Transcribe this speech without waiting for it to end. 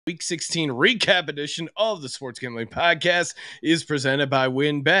Week 16 recap edition of the Sports Gambling Podcast is presented by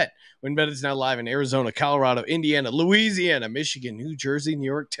WynnBET. WynnBET is now live in Arizona, Colorado, Indiana, Louisiana, Michigan, New Jersey, New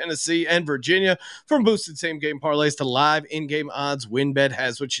York, Tennessee, and Virginia. From boosted same-game parlays to live in-game odds, WynnBET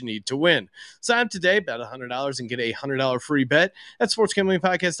has what you need to win. Sign up today, bet $100 and get a $100 free bet at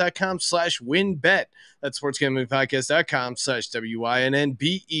sportsgamblingpodcast.com/WynnBET. That's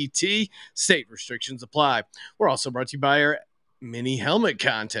sportsgamblingpodcast.com/WYNNBET. State restrictions apply. We're also brought to you by our mini helmet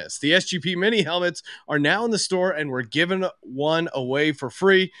contest. The SGP mini helmets are now in the store and we're giving one away for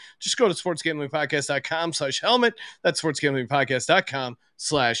free. Just go to sportsgamblingpodcast.com/helmet. That's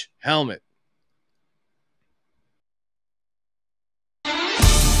sportsgamblingpodcast.com/helmet.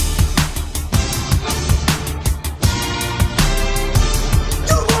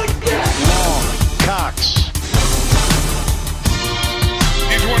 Cox.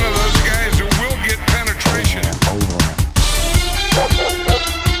 He's one of those guys who will get penetration.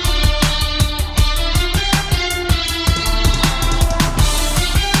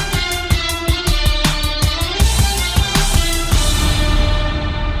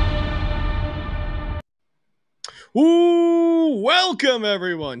 Ooh, welcome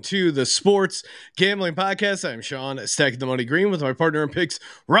everyone to the Sports Gambling Podcast. I'm Sean, stacking the money green with my partner in picks,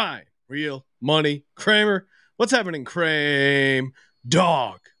 Ryan, Real Money Kramer. What's happening, Krame?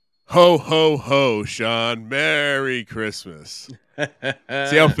 Dog. Ho, ho, ho, Sean. Merry Christmas. See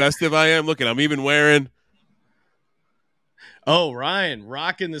how festive I am? Look, I'm even wearing. Oh, Ryan,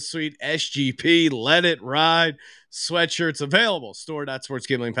 rocking the sweet SGP Let It Ride sweatshirts available.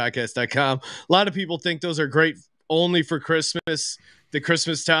 Store.sportsgamblingpodcast.com. A lot of people think those are great only for Christmas, the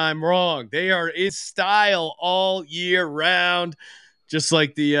Christmas time. Wrong. They are in style all year round, just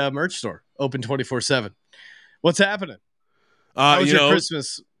like the merch store, open 24/7. What's happening? How was your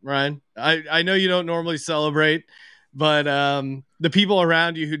Christmas, Ryan? I know you don't normally celebrate, but the people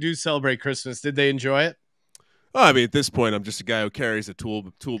around you who do celebrate Christmas, did they enjoy it? Oh, I mean, at this point, I'm just a guy who carries a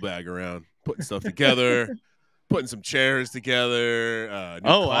tool bag around, putting stuff together, putting some chairs together, new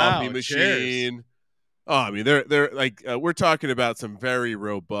coffee machine. Chairs. Oh, I mean, they're like we're talking about some very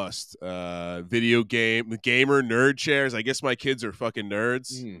robust gamer nerd chairs. I guess my kids are fucking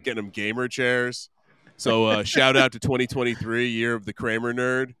nerds, getting them gamer chairs. So shout out to 2023, year of the Kramer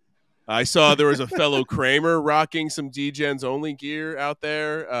nerd. I saw there was a fellow Kramer rocking some D-Gens only gear out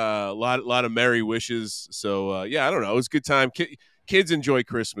there. A lot of merry wishes. So yeah, I don't know. It was a good time. Kids enjoy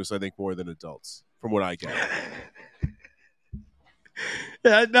Christmas, I think, more than adults, from what I get.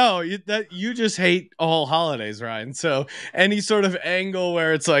 Yeah, no, you just hate all holidays, Ryan. So any sort of angle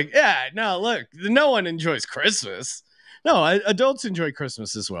where it's like, yeah, no, look, no one enjoys Christmas. No, adults enjoy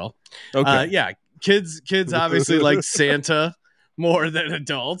Christmas as well. Okay. Yeah, kids obviously like Santa more than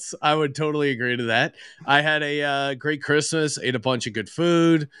adults. I would totally agree to that. I had a great Christmas, ate a bunch of good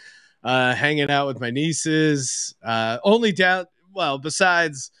food, hanging out with my nieces.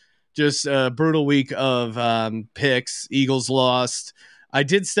 Besides just a brutal week of picks, Eagles lost. I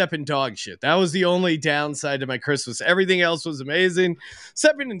did step in dog shit. That was the only downside to my Christmas. Everything else was amazing.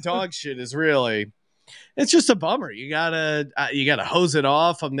 Stepping in dog shit is really, it's just a bummer. You gotta hose it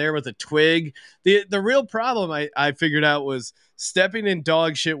off. I'm there with a twig. The real problem I figured out was stepping in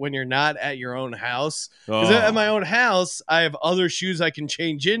dog shit when you're not at your own house. Because at my own house, I have other shoes I can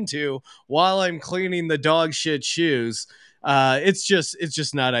change into while I'm cleaning the dog shit shoes. It's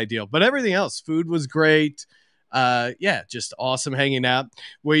just not ideal. But everything else, food was great. Yeah, just awesome hanging out.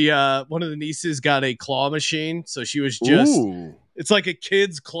 One of the nieces got a claw machine, so she was just. Ooh. It's like a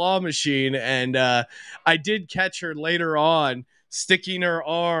kid's claw machine, and I did catch her later on sticking her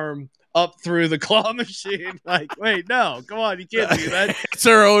arm up through the claw machine. Like, wait, no, come on, you can't do that. It's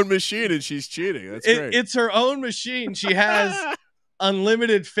her own machine, and she's cheating. That's great. It's her own machine. She has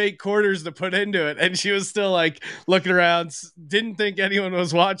unlimited fake quarters to put into it, and she was still like looking around, didn't think anyone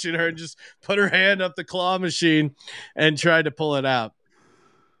was watching her, and just put her hand up the claw machine and tried to pull it out.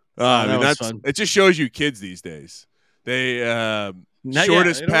 I mean, that's fun. It just shows you kids these days. They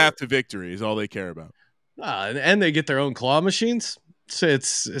shortest path to victory is all they care about. And they get their own claw machines. So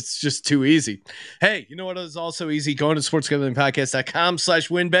it's just too easy. Hey, you know what is also easy? Going to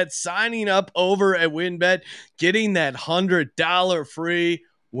sportsgamblingpodcast.com/WynnBET, signing up over at WynnBET, getting that $100 free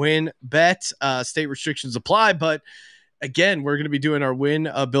WynnBET. State restrictions apply, but again, we're going to be doing our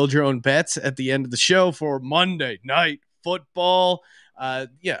build your own bets at the end of the show for Monday Night Football.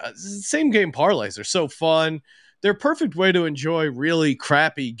 Same game parlays are so fun. They're a perfect way to enjoy really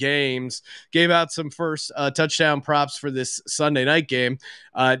crappy games. Gave out some first touchdown props for this Sunday night game.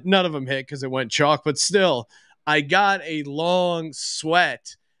 None of them hit because it went chalk, but still, I got a long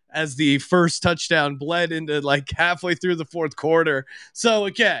sweat as the first touchdown bled into like halfway through the fourth quarter. So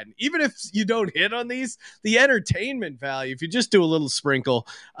again, even if you don't hit on these, the entertainment value, if you just do a little sprinkle,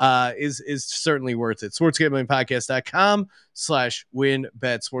 is certainly worth it. sportsgamblingpodcast.com/winbet,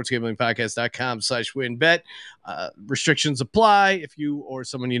 sportsgamblingpodcast.com/winbet. Restrictions apply. If you or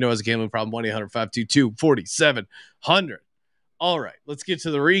someone you know has a gambling problem, 1-800-522-4700. All right, let's get to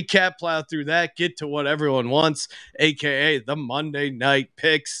the recap, plow through that, get to what everyone wants, a.k.a. the Monday night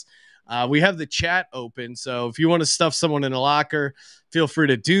picks. We have the chat open, so if you want to stuff someone in a locker, feel free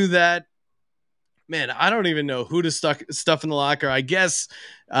to do that. Man, I don't even know who to stuff in the locker. I guess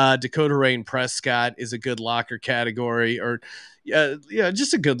Dakota Rain Prescott is a good locker category, or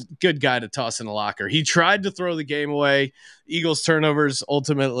just a good guy to toss in a locker. He tried to throw the game away. Eagles turnovers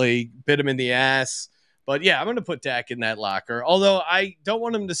ultimately bit him in the ass. But yeah, I'm going to put Dak in that locker. Although I don't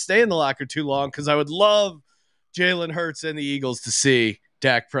want him to stay in the locker too long because I would love Jalen Hurts and the Eagles to see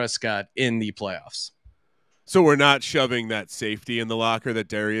Dak Prescott in the playoffs. So we're not shoving that safety in the locker that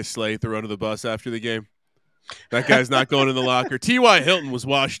Darius Slay threw under the bus after the game? That guy's not going in the locker. T.Y. Hilton was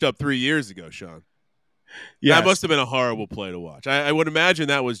washed up 3 years ago, Sean. Yes. That must have been a horrible play to watch. I would imagine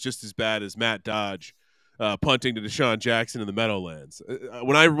that was just as bad as Matt Dodge punting to Deshaun Jackson in the Meadowlands.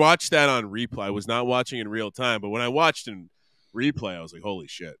 When I watched that on replay, I was not watching in real time, but when I watched in replay, I was like, holy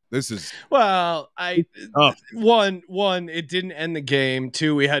shit, this is... Well, one, it didn't end the game.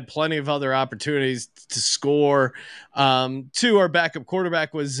 Two, we had plenty of other opportunities to score. Two, our backup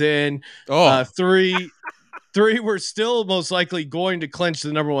quarterback was in. Three, we're still most likely going to clinch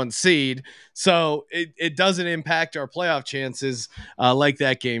the number one seed. So it doesn't impact our playoff chances like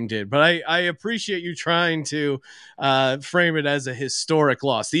that game did. But I appreciate you trying to frame it as a historic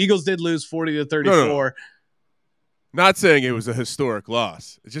loss. The Eagles did lose 40-34. No. Not saying it was a historic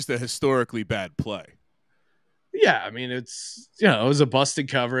loss. It's just a historically bad play. Yeah, I mean, it's, it was a busted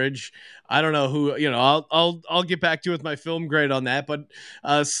coverage. I don't know who, I'll get back to you with my film grade on that, but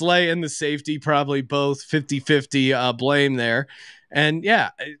Slay and the safety probably both 50-50 blame there. And yeah,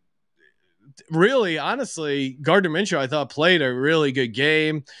 really, honestly, Gardner Minshew, I thought, played a really good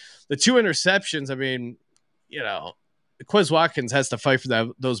game. The two interceptions, I mean, Quez Watkins has to fight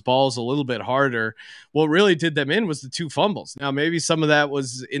for those balls a little bit harder. What really did them in was the two fumbles. Now, maybe some of that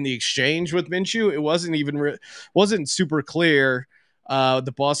was in the exchange with Minshew. It wasn't wasn't super clear,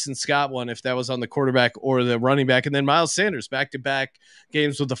 the Boston Scott one, if that was on the quarterback or the running back. And then Miles Sanders, back-to-back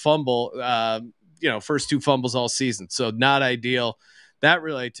games with the fumble, first two fumbles all season. So not ideal. That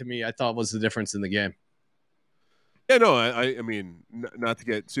really, to me, I thought was the difference in the game. Yeah, no, I mean, not to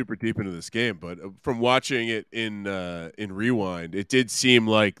get super deep into this game, but from watching it in rewind, it did seem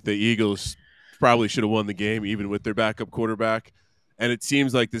like the Eagles probably should have won the game, even with their backup quarterback. And it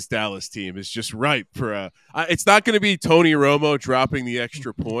seems like this Dallas team is just ripe for it's not going to be Tony Romo dropping the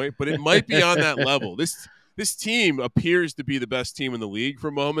extra point, but it might be on that level. This team appears to be the best team in the league for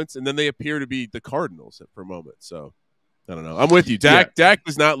moments, and then they appear to be the Cardinals for moments. So I don't know. I'm with you. Dak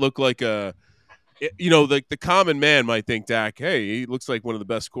does not look like a. The common man might think Dak, hey, he looks like one of the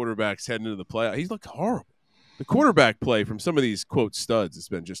best quarterbacks heading into the playoffs. He's looked horrible. The quarterback play from some of these, quote, studs has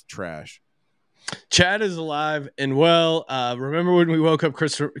been just trash. Chad is alive and well. Remember when we woke up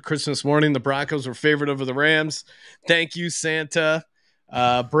Christmas morning, the Broncos were favored over the Rams? Thank you, Santa.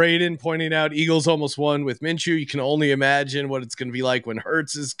 Braden pointing out Eagles almost won with Minshew. You can only imagine what it's going to be like when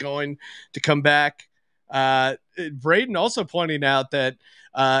Hurts is going to come back. Braden also pointing out that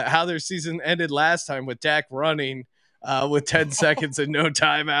how their season ended last time with Dak running with 10 seconds and no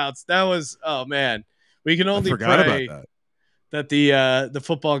timeouts. That was, oh man, we can only pray that the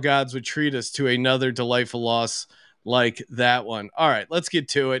football gods would treat us to another delightful loss like that one. All right, let's get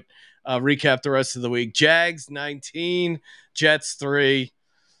to it. Recap the rest of the week. Jags 19, Jets 3.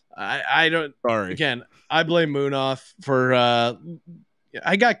 I don't. Sorry. Again, I blame Moonoff for.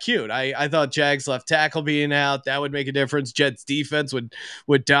 I got cute. I thought Jags left tackle being out, that would make a difference. Jets defense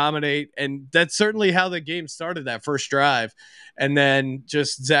would dominate. And that's certainly how the game started, that first drive. And then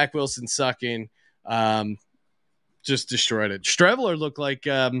just Zach Wilson sucking just destroyed it. Streveler looked like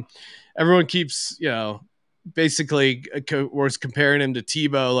everyone keeps, basically was comparing him to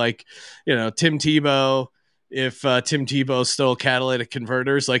Tebow, like, Tim Tebow. If Tim Tebow stole catalytic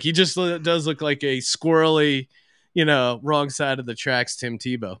converters, like he just does look like a squirrely, wrong side of the tracks, Tim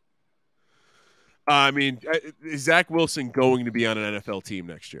Tebow. I mean, is Zach Wilson going to be on an NFL team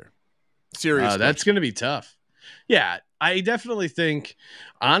next year? Serious. That's going to be tough. Yeah, I definitely think,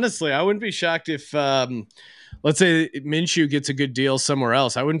 honestly, I wouldn't be shocked if, let's say Minshew gets a good deal somewhere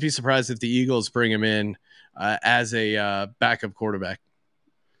else. I wouldn't be surprised if the Eagles bring him in as a backup quarterback.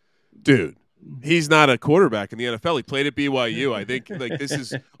 Dude, He's not a quarterback in the NFL. He played at BYU. I think like this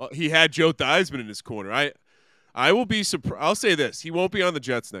is he had Joe Theismann in his corner. I will be surprised. I'll say this: he won't be on the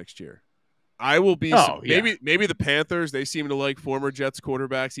Jets next year. I will be maybe the Panthers. They seem to like former Jets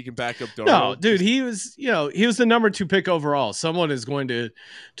quarterbacks. He can back up Darnold. No, dude, he was the number 2 pick overall. Someone is going to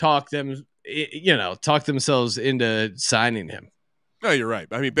talk themselves into signing him. No, you're right.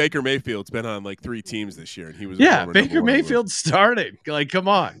 I mean, Baker Mayfield's been on like 3 teams this year, and he was Baker Mayfield starting. Like, come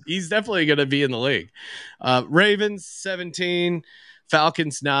on, he's definitely going to be in the league. Ravens 17,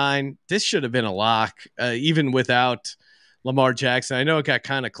 Falcons 9. This should have been a lock, even without Lamar Jackson. I know it got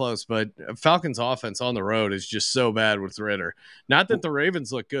kind of close, but Falcons offense on the road is just so bad with Ritter. Not that the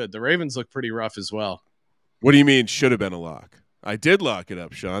Ravens look good. The Ravens look pretty rough as well. What do you mean should have been a lock? I did lock it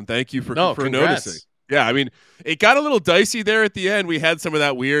up, Sean. Thank you for noticing. Yeah, I mean, it got a little dicey there at the end. We had some of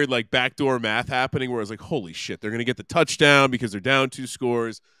that weird like backdoor math happening where I was like, holy shit, they're going to get the touchdown because they're down 2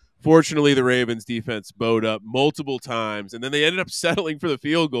 scores. Fortunately, the Ravens defense bowed up multiple times, and then they ended up settling for the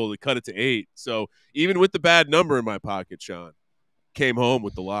field goal to cut it to 8. So even with the bad number in my pocket, Sean, came home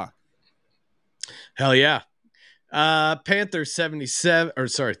with the lock. Hell yeah. Panthers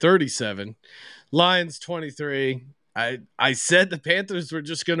 37, Lions 23. I said the Panthers were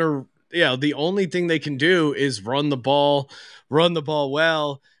just going to, the only thing they can do is run the ball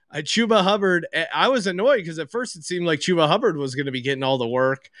well. Chuba Hubbard, I was annoyed because at first it seemed like Chuba Hubbard was going to be getting all the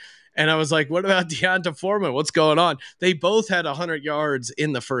work. And I was like, what about Deonta Foreman? What's going on? They both had 100 yards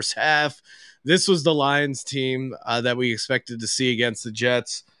in the first half. This was the Lions team that we expected to see against the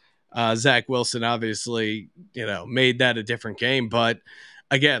Jets. Zach Wilson obviously, made that a different game. But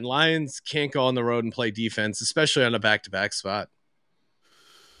again, Lions can't go on the road and play defense, especially on a back-to-back spot.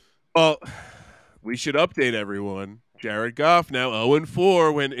 Well, we should update everyone. Jared Goff now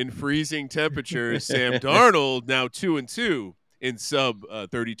 0-4 when in freezing temperatures. Sam Darnold now 2-2 in sub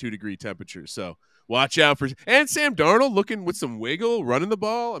 32-degree temperatures. So watch out for – and Sam Darnold looking with some wiggle, running the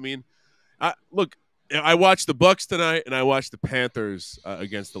ball. I mean, look, I watched the Bucs tonight and I watched the Panthers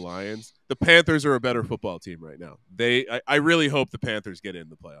against the Lions. The Panthers are a better football team right now. I really hope the Panthers get in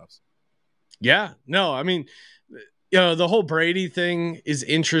the playoffs. Yeah. No, I mean – the whole Brady thing is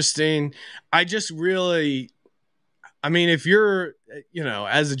interesting. If you're,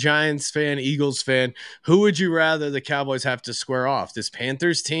 as a Giants fan, Eagles fan, who would you rather the Cowboys have to square off, this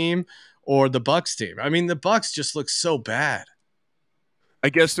Panthers team or the Bucs team? I mean, the Bucs just look so bad. I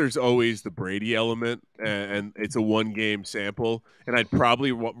guess there's always the Brady element, and it's a 1-game sample, and I'd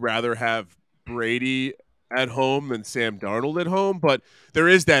probably rather have Brady at home than Sam Darnold at home, but there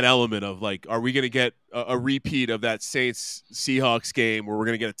is that element of like, are we going to get a repeat of that Saints-Seahawks game where we're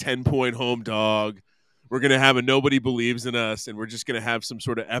going to get a 10-point home dog? We're going to have a nobody believes in us, and we're just going to have some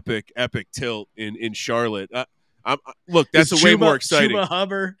sort of epic tilt in Charlotte. Look, that's way more exciting.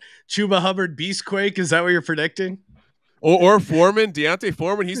 Chuba Hubbard Beastquake, is that what you're predicting? Or Foreman, Deontay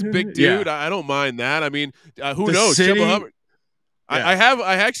Foreman, he's a big dude. Yeah. I don't mind that. I mean, who knows? Chuba Hubbard. Yeah.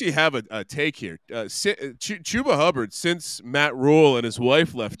 I actually have a take here. Chuba Hubbard, since Matt Rule and his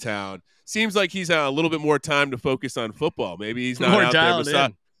wife left town, seems like he's had a little bit more time to focus on football. Maybe he's not out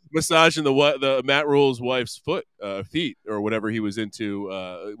there massaging the Matt Rule's wife's feet or whatever he was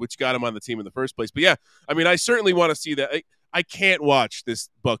into, which got him on the team in the first place. But yeah, I mean, I certainly want to see that. I can't watch this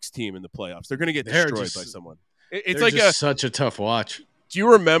Bucs team in the playoffs. They're going to get destroyed by someone. It's like such a tough watch. Do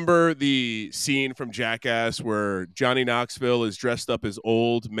you remember the scene from Jackass where Johnny Knoxville is dressed up as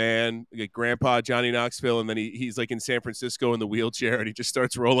old man, like Grandpa Johnny Knoxville, and then he's like in San Francisco in the wheelchair and he just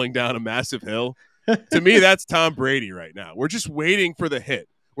starts rolling down a massive hill? To me, that's Tom Brady right now. We're just waiting for the hit.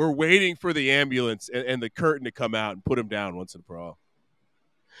 We're waiting for the ambulance and the curtain to come out and put him down once and for all.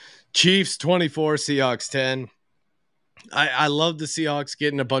 Chiefs 24, Seahawks 10. I love the Seahawks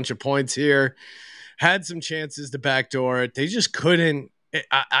getting a bunch of points here. Had some chances to backdoor it. They just couldn't.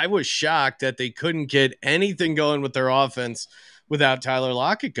 I was shocked that they couldn't get anything going with their offense without Tyler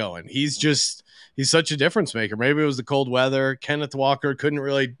Lockett going. He's such a difference maker. Maybe it was the cold weather. Kenneth Walker couldn't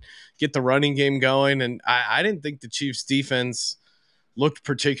really get the running game going. And I didn't think the Chiefs defense looked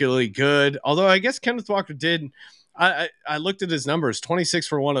particularly good. Although I guess Kenneth Walker did. I looked at his numbers, 26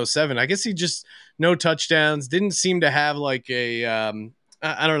 for 107. I guess he just no touchdowns. Didn't seem to have like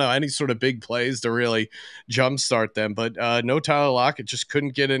I don't know, any sort of big plays to really jumpstart them. But no Tyler Lockett, just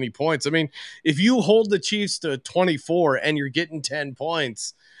couldn't get any points. I mean, if you hold the Chiefs to 24 and you're getting 10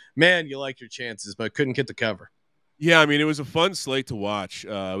 points, man, you like your chances, but couldn't get the cover. Yeah, I mean, it was a fun slate to watch.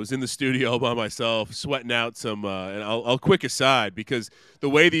 I was in the studio by myself, sweating out some. And I'll quick aside because the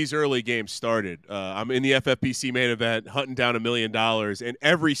way these early games started, I'm in the FFPC main event, hunting down $1 million, and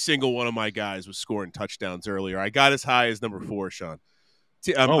every single one of my guys was scoring touchdowns earlier. I got as high as number 4, Sean.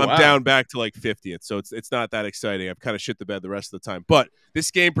 I'm, Oh, I'm wow. down back to like 50th, so it's not that exciting. I've kind of shit the bed the rest of the time. But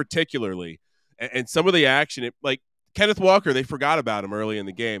this game particularly, and some of the action, like Kenneth Walker, they forgot about him early in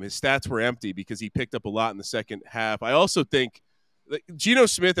the game. His stats were empty because he picked up a lot in the second half. I also think Geno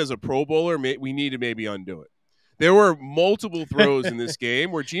Smith as a Pro Bowler, we need to maybe undo it. There were multiple throws in this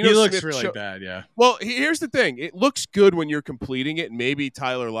game where Geno He looks Smith really bad, yeah. Well, here's the thing. It looks good when you're completing it, and maybe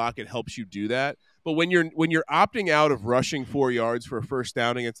Tyler Lockett helps you do that. But when you're opting out of rushing 4 yards for a first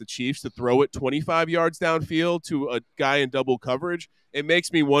down against the Chiefs to throw it 25 yards downfield to a guy in double coverage, it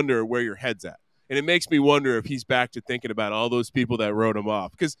makes me wonder where your head's at. And it makes me wonder if he's back to thinking about all those people that wrote him off.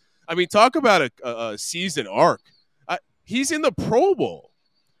 Because, I mean, talk about a season arc. He's in the Pro Bowl.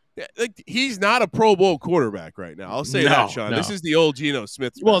 Like, he's not a Pro Bowl quarterback right now. I'll say that, Sean. No. This is the old Geno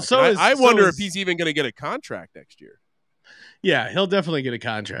Smith. Well, I wonder if he's even going to get a contract next year. Yeah, he'll definitely get a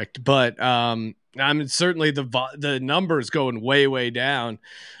contract, but I mean, certainly the numbers going way down.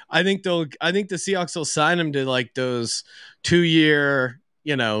 I think the Seahawks will sign him to like those 2-year,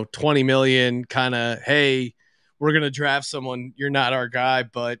 $20 million kind of. Hey, we're gonna draft someone. You're not our guy,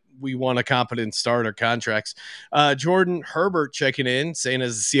 but we want a competent starter contracts. Jordan Herbert checking in, saying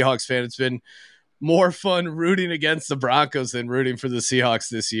as a Seahawks fan, it's been more fun rooting against the Broncos than rooting for the Seahawks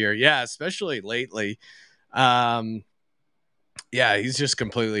this year. Yeah, especially lately. Yeah, he's just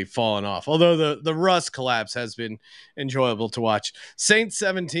completely fallen off. Although the Russ collapse has been enjoyable to watch. Saints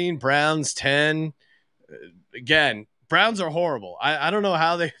 17, Browns 10. Again, Browns are horrible. I don't know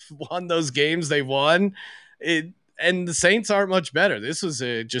how they've won those games they won. And the Saints aren't much better. This was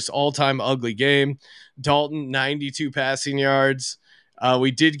a just all-time ugly game. Dalton, 92 passing yards.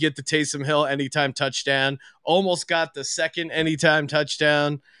 We did get the Taysom Hill anytime touchdown. Almost got the second anytime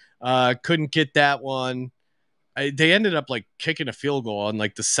touchdown. Couldn't get that one. They ended up like kicking a field goal on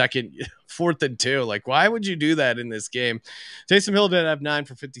like the second, 4th and 2. Like, why would you do that in this game? Taysom Hill did have 9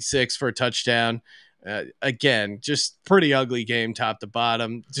 for 56 for a touchdown. Again, just pretty ugly game top to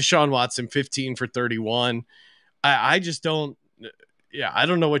bottom. Deshaun Watson, 15 for 31. I just don't. Yeah, I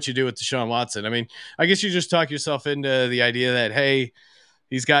don't know what you do with Deshaun Watson. I mean, I guess you just talk yourself into the idea that, hey,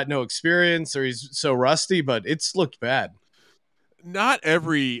 he's got no experience or he's so rusty, but it's looked bad. Not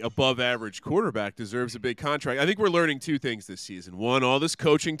every above-average quarterback deserves a big contract. I think we're learning 2 things this season. One, all this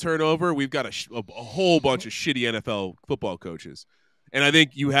coaching turnover. We've got a whole bunch of shitty NFL football coaches. And I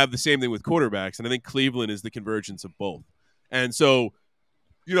think you have the same thing with quarterbacks, and I think Cleveland is the convergence of both. And so,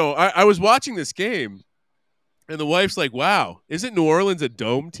 I was watching this game, and the wife's like, wow, isn't New Orleans a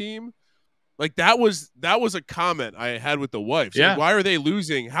dome team? Like, that was a comment I had with the wife. Yeah. Like, why are they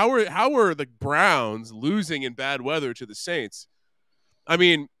losing? How are the Browns losing in bad weather to the Saints? I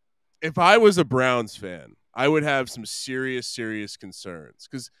mean, if I was a Browns fan, I would have some serious concerns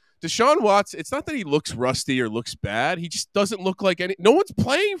because Deshaun Watson, it's not that he looks rusty or looks bad. He just doesn't look like no one's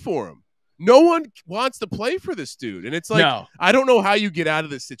playing for him. No one wants to play for this dude. And it's like, no. I don't know how you get out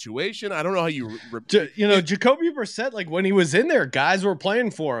of this situation. I don't know how you Jacoby Brissett, like when he was in there, guys were playing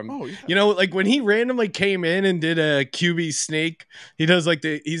for him. Oh, yeah. Like when he randomly came in and did a QB sneak, he does like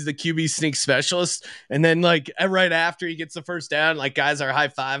he's the QB sneak specialist. And then like right after he gets the first down, like guys are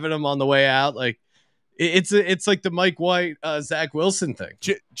high-fiving him on the way out. Like it's like the Mike White, Zach Wilson thing.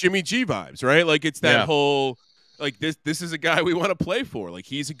 Jimmy G vibes, right? Like it's that whole, like this is a guy we want to play for. Like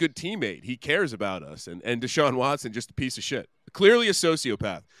he's a good teammate. He cares about us. And Deshaun Watson, just a piece of shit. Clearly a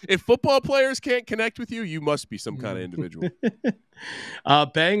sociopath. If football players can't connect with you, you must be some kind of individual.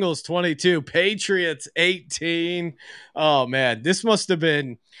 Bengals 22, Patriots 18. Oh man, this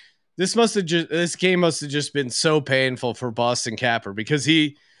game must have just been so painful for Boston Capper because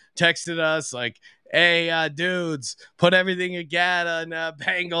he texted us like, hey, dudes, put everything you got on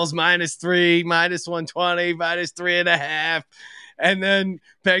Bengals -3, -120, -3.5. And then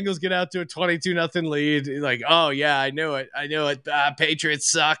Bengals get out to a 22-0 lead. Like, oh, yeah, I knew it.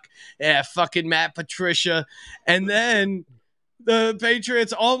 Patriots suck. Yeah, fucking Matt Patricia. And then the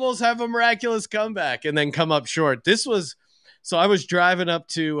Patriots almost have a miraculous comeback and then come up short. So I was driving up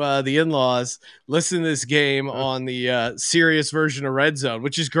to the in-laws, listening to this game on the Sirius version of Red Zone,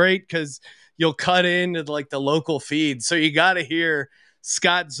 which is great because you'll cut into like the local feed. So you got to hear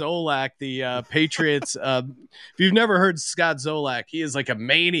Scott Zolak, the Patriots. If you've never heard Scott Zolak, he is like a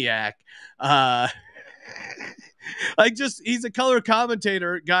maniac. He's a color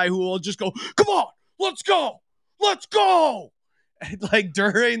commentator guy who will just go, come on, let's go. And like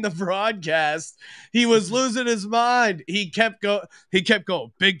during the broadcast, he was losing his mind. He kept going.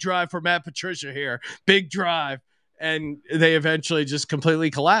 Big drive for Matt Patricia here. Big drive. And they eventually just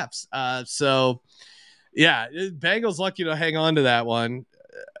completely collapsed. So, yeah, Bengals lucky to hang on to that one.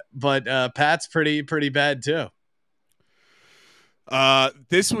 But Pat's pretty bad, too.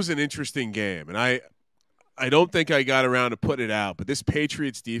 This was an interesting game, and I don't think I got around to putting it out, but this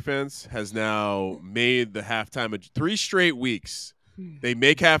Patriots defense has now made the halftime 3 straight weeks. They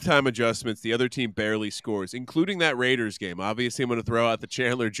make halftime adjustments. The other team barely scores, including that Raiders game. Obviously, I'm going to throw out the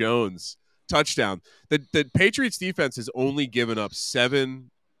Chandler Jones touchdown. The Patriots defense has only given up 7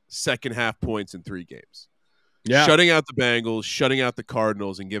 second-half points in 3 games. Yeah. Shutting out the Bengals, shutting out the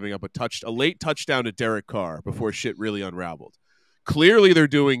Cardinals, and giving up a late touchdown to Derek Carr before shit really unraveled. Clearly, they're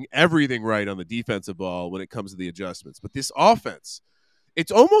doing everything right on the defensive ball when it comes to the adjustments. But this offense,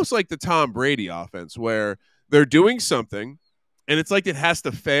 it's almost like the Tom Brady offense where they're doing something, and it's like it has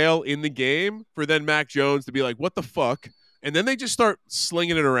to fail in the game for then Mac Jones to be like, what the fuck? And then they just start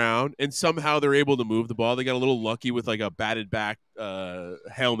slinging it around, and somehow they're able to move the ball. They got a little lucky with like a batted back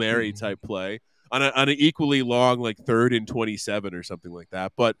Hail Mary type play on an equally long, like 3rd and 27 or something like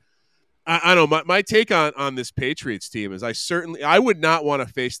that. But I don't know. My take on this Patriots team is I would not want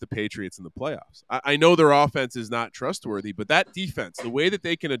to face the Patriots in the playoffs. I know their offense is not trustworthy, but that defense, the way that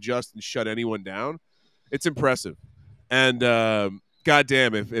they can adjust and shut anyone down, it's impressive. And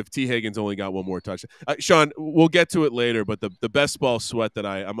goddamn, if T. Higgins only got one more touchdown. Sean, we'll get to it later, but the best ball sweat that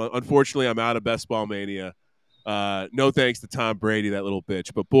unfortunately I'm out of best ball mania. No thanks to Tom Brady, that little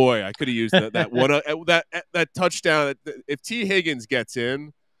bitch. But boy, I could have used that one that touchdown. If T. Higgins gets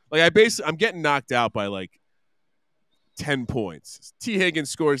in, like I'm getting knocked out by like 10 points. T. Higgins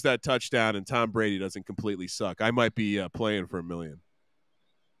scores that touchdown, and Tom Brady doesn't completely suck. I might be playing for $1 million.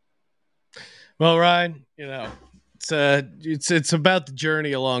 Well, Ryan, it's about the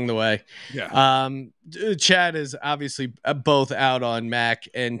journey along the way. Yeah. Chad is obviously both out on Mac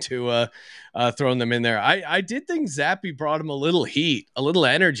and Tua, throwing them in there. I did think Zappy brought him a little heat, a little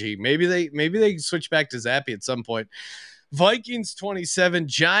energy. Maybe they switch back to Zappy at some point. Vikings 27,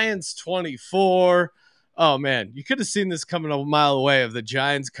 Giants 24. Oh man, you could have seen this coming a mile away of the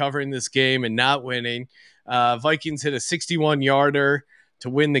Giants covering this game and not winning. Vikings hit a 61-yarder to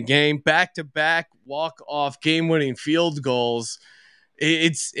win the game. Back-to-back walk-off game-winning field goals.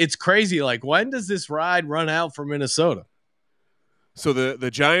 It's crazy. Like, when does this ride run out for Minnesota? So the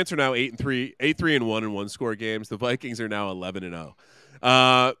Giants are now 8-1 in one-score games. The Vikings are now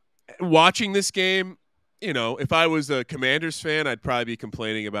 11-0. Watching this game, if I was a Commanders fan, I'd probably be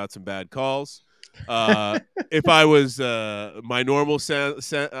complaining about some bad calls. If I was my normal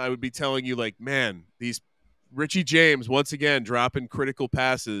I would be telling you, like, man, these Richie James, once again, dropping critical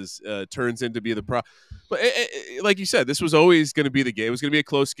passes turns into be the problem. But like you said, this was always going to be the game. It was going to be a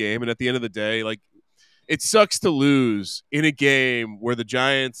close game. And at the end of the day, like, it sucks to lose in a game where the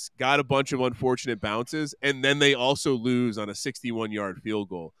Giants got a bunch of unfortunate bounces, and then they also lose on a 61-yard field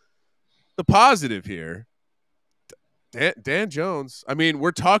goal. The positive here, Dan Jones. I mean,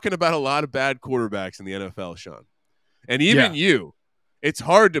 we're talking about a lot of bad quarterbacks in the NFL, Sean. And even it's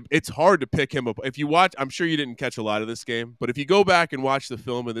hard to pick him up. If you watch, I'm sure you didn't catch a lot of this game, but if you go back and watch the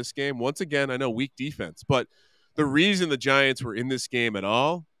film of this game, once again, I know weak defense, but the reason the Giants were in this game at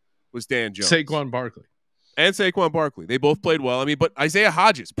all was Dan Jones. Saquon Barkley. They both played well. I mean, but Isaiah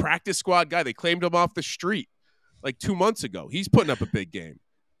Hodgins, practice squad guy, they claimed him off the street like 2 months ago. He's putting up a big game.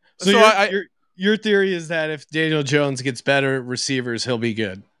 So your theory is that if Daniel Jones gets better at receivers, he'll be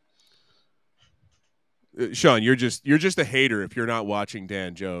good. Sean, you're just a hater if you're not watching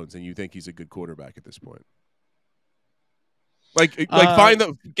Dan Jones and you think he's a good quarterback at this point.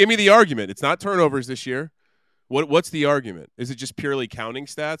 Give me the argument. It's not turnovers this year. What's the argument? Is it just purely counting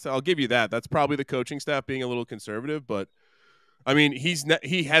stats? I'll give you that. That's probably the coaching staff being a little conservative, but I mean,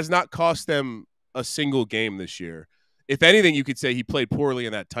 he has not cost them a single game this year. If anything, you could say he played poorly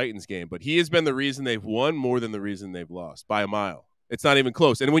in that Titans game, but he has been the reason they've won more than the reason they've lost by a mile. It's not even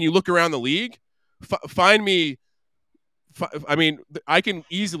close. And when you look around the league, I can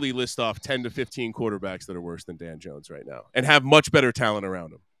easily list off 10 to 15 quarterbacks that are worse than Dan Jones right now and have much better talent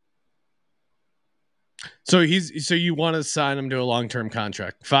around him. So you want to sign him to a long-term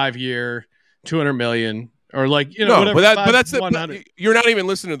contract, 5-year, $200 million, or like, whatever. But that's you're not even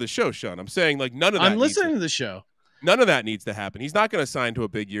listening to the show, Sean. I'm saying, like, none of that. I'm listening to the show. None of that needs to happen. He's not going to sign to a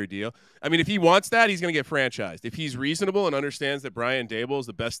big year deal. I mean, if he wants that, he's going to get franchised. If he's reasonable and understands that Brian Daboll is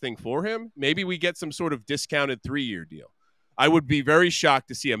the best thing for him, maybe we get some sort of discounted 3-year deal. I would be very shocked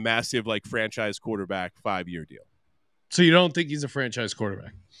to see a massive, like, franchise quarterback 5-year deal. So you don't think he's a franchise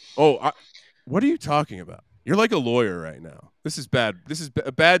quarterback? Oh, what are you talking about? You're like a lawyer right now. This is bad. This is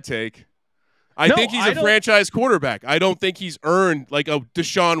a bad take. I think he's a franchise quarterback. I don't think he's earned like a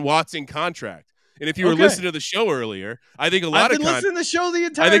Deshaun Watson contract. And if you were listening to the show earlier, I think I've been listening to the show the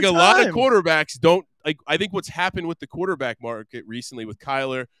entire time. I think a lot of quarterbacks don't like. I think what's happened with the quarterback market recently with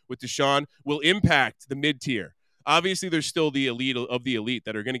Kyler, with Deshaun, will impact the mid-tier. Obviously, there's still the elite of the elite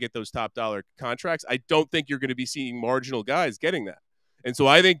that are going to get those top dollar contracts. I don't think you're going to be seeing marginal guys getting that. And so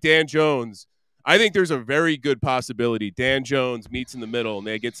I think I think there's a very good possibility Dan Jones meets in the middle and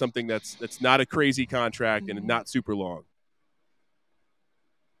they get something that's not a crazy contract and not super long.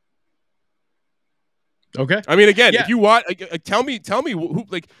 Okay. I mean, again, if you want, tell me who,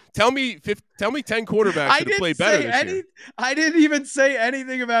 tell me 10 quarterbacks that have played better this year. I didn't even say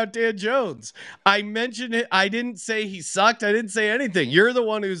anything about Dan Jones. I mentioned it. I didn't say he sucked. I didn't say anything. You're the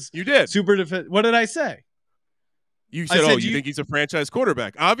one who's super defensive. What did I say? You said, you think he's a franchise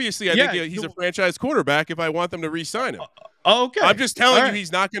quarterback? Obviously, I think he's a franchise quarterback if I want them to re-sign him. Okay. I'm just telling you,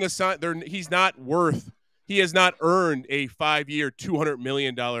 he's not going to sign. He's not worth. He has not earned a 5-year,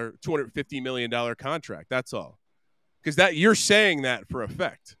 $250 million contract. That's all. Because you're saying that for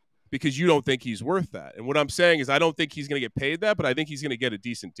effect because you don't think he's worth that. And what I'm saying is I don't think he's going to get paid that, but I think he's going to get a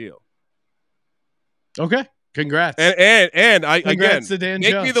decent deal. Okay. Congrats. And I Congrats again, to Dan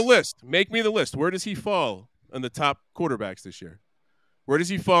make Jones. me the list. Make me the list. Where does he fall on the top quarterbacks this year? Where does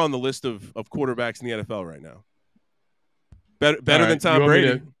he fall on the list of quarterbacks in the NFL right now? Better than Tom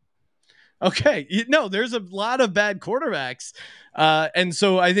Brady. Okay. There's a lot of bad quarterbacks. And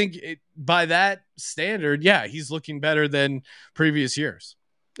so I think by that standard, he's looking better than previous years.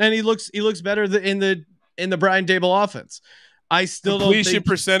 And he looks better in the Brian Dable offense. I still completion don't think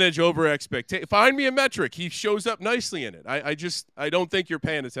percentage over expectation. Find me a metric. He shows up nicely in it. I don't think you're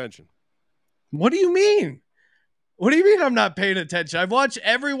paying attention. What do you mean? What do you mean I'm not paying attention? I've watched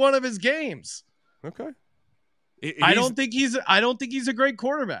every one of his games. Okay. I don't think he's a great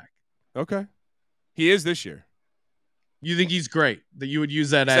quarterback. Okay. He is this year. You think he's great? That you would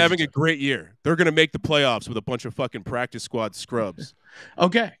use that He's adjective. having a great year. They're going to make the playoffs with a bunch of fucking practice squad scrubs.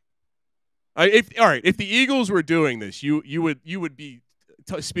 Okay. If the Eagles were doing this, you would be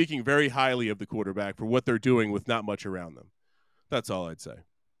speaking very highly of the quarterback for what they're doing with not much around them. That's all I'd say.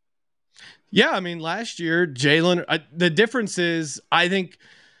 Yeah, I mean, last year, Jalen, the difference is, I think,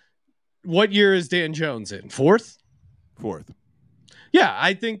 what year is Dan Jones in? Fourth. Yeah,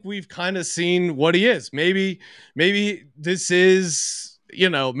 I think we've kind of seen what he is. Maybe this is,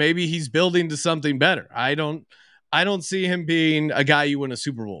 maybe he's building to something better. I don't see him being a guy you win a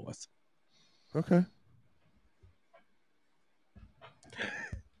Super Bowl with. Okay.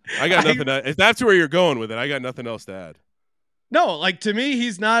 I got nothing. If that's where you're going with it, I got nothing else to add. No, to me,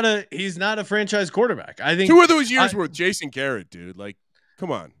 he's not a franchise quarterback. I think 2 of those years were with Jason Garrett, dude.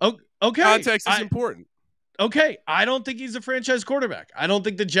 Come on. Okay. Context is important. Okay, I don't think he's a franchise quarterback. I don't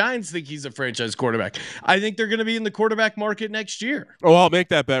think the Giants think he's a franchise quarterback. I think they're going to be in the quarterback market next year. Oh, I'll make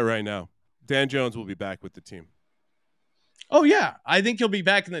that bet right now. Dan Jones will be back with the team. Oh, yeah. I think he'll be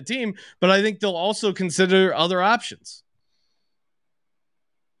back in the team, but I think they'll also consider other options.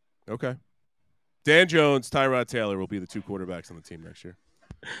 Okay. Dan Jones, Tyrod Taylor will be the 2 quarterbacks on the team next year.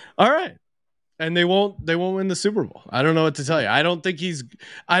 All right. And they won't win the Super Bowl. I don't know what to tell you. I don't think he's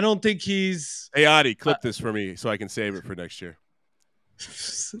Hey, Adi, clip this for me so I can save it for next year.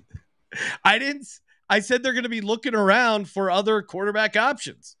 I said they're going to be looking around for other quarterback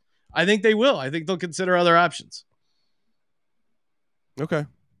options. I think they will. I think they'll consider other options. Okay.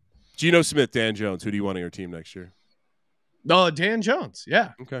 Geno Smith, Dan Jones, who do you want on your team next year? No, Dan Jones.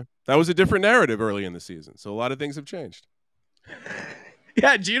 Yeah. Okay. That was a different narrative early in the season. So a lot of things have changed.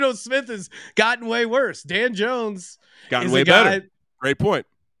 Yeah, Geno Smith has gotten way worse. Dan Jones gotten way better. Great point.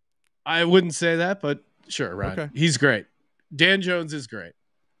 I wouldn't say that, but sure, Ryan. Okay. He's great. Dan Jones is great.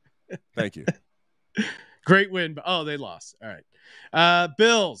 Thank you. Great win. Oh, they lost. All right.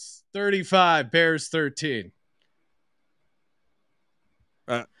 Bills 35, Bears 13.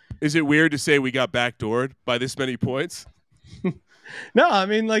 Is it weird to say we got backdoored by this many points? No, I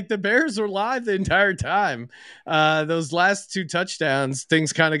mean, the Bears were live the entire time. Those last 2 touchdowns,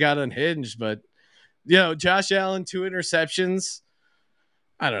 things kind of got unhinged. But, Josh Allen, 2 interceptions.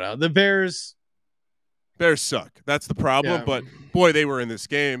 I don't know. The Bears suck. That's the problem. Yeah. But, boy, they were in this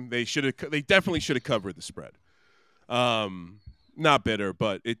game. They definitely should have covered the spread. Not bitter,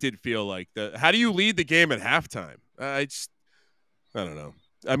 but it did feel like how do you lead the game at halftime? I don't know.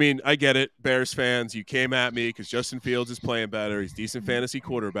 I mean, I get it, Bears fans. You came at me because Justin Fields is playing better. He's a decent fantasy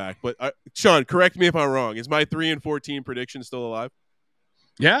quarterback. But, Sean, correct me if I'm wrong. Is my 3-14 prediction still alive?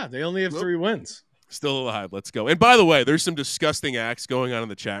 Yeah, they only have 3 wins. Still alive. Let's go. And, by the way, there's some disgusting acts going on in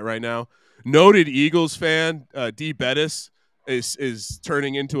the chat right now. Noted Eagles fan, D. Bettis, is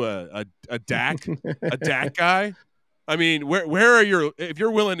turning into a Dak, a Dak guy. I mean, where are your – if you're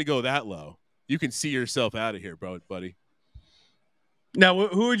willing to go that low, you can see yourself out of here, buddy. Now,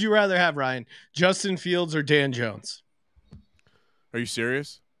 who would you rather have, Ryan? Justin Fields or Dan Jones? Are you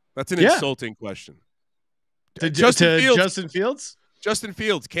serious? That's an insulting question. Justin Fields? Justin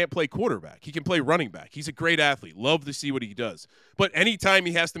Fields can't play quarterback. He can play running back. He's a great athlete. Love to see what he does. But anytime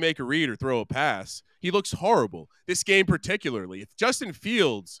he has to make a read or throw a pass, he looks horrible. This game particularly. If Justin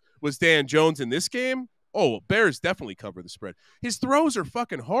Fields was Dan Jones in this game, Bears definitely cover the spread. His throws are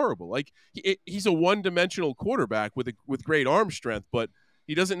fucking horrible. Like he's a one-dimensional quarterback with great arm strength, but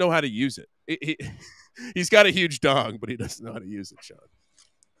he doesn't know how to use it. He's got a huge dong, but he doesn't know how to use it, Sean.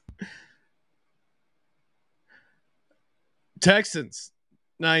 Texans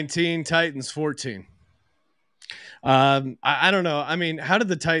 19, Titans 14. I don't know. I mean, how did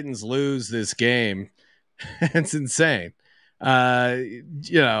the Titans lose this game? It's insane.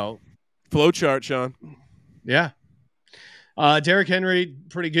 Flow chart, Sean. Yeah. Derrick Henry,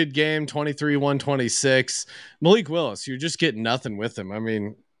 pretty good game, 23, 126. Malik Willis, you're just getting nothing with him. I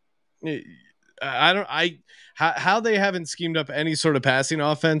mean, how they haven't schemed up any sort of passing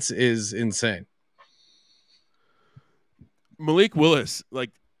offense is insane. Malik Willis,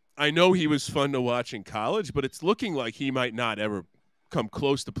 like, I know he was fun to watch in college, but it's looking like he might not ever come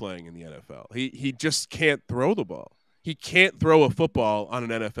close to playing in the NFL. He just can't throw the ball. He can't throw a football on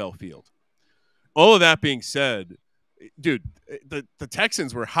an NFL field. All of that being said, dude, the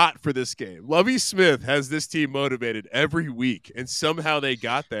Texans were hot for this game. Lovie Smith has this team motivated every week, and somehow they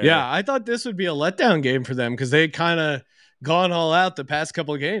got there. Yeah, I thought this would be a letdown game for them because they kind of gone all out the past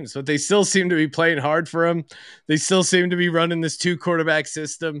couple of games, but they still seem to be playing hard for him. They still seem to be running this 2-quarterback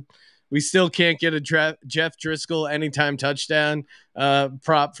system. We still can't get a Jeff Driscoll anytime touchdown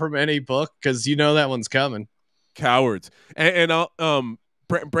prop from any book because you know that one's coming. Cowards. And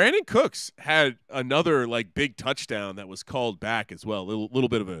Brandon Cooks had another like big touchdown that was called back as well. A little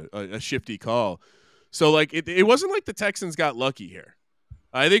bit of a shifty call. So like it wasn't like the Texans got lucky here.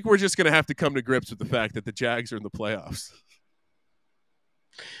 I think we're just going to have to come to grips with the fact that the Jags are in the playoffs.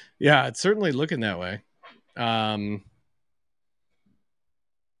 Yeah, it's certainly looking that way. Yeah,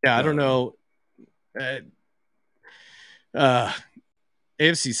 I don't know.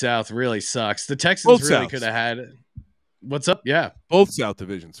 AFC South really sucks. The Texans Both really Souths. could have had it. What's up? Yeah. Both South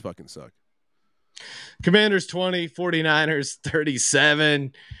divisions fucking suck. Commanders 20, 49ers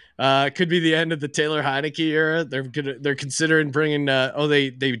 37. Could be the end of the Taylor Heineke era. They're considering bringing they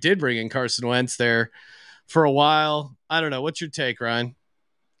did bring in Carson Wentz there for a while. I don't know. What's your take, Ryan?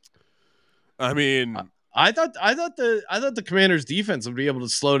 I mean, I thought the Commanders defense would be able to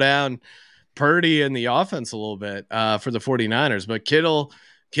slow down Purdy and the offense a little bit for the 49ers, but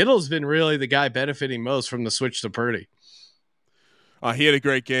Kittle's been really the guy benefiting most from the switch to Purdy. He had a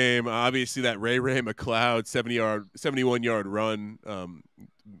great game. Obviously, that Ray McLeod 71-yard run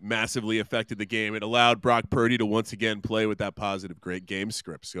massively affected the game. It allowed Brock Purdy to once again play with that positive, great game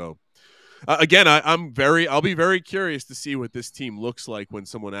script. So, again, I'll be very curious to see what this team looks like when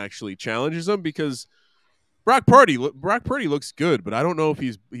someone actually challenges them because Brock Purdy looks good, but I don't know if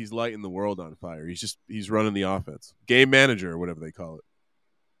he's lighting the world on fire. He's running the offense, game manager or whatever they call it.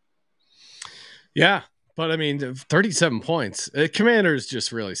 Yeah. But, I mean, 37 points. Commanders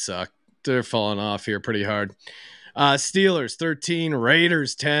just really suck. They're falling off here pretty hard. Steelers 13,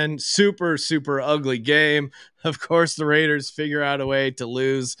 Raiders 10. Super, super ugly game. Of course, the Raiders figure out a way to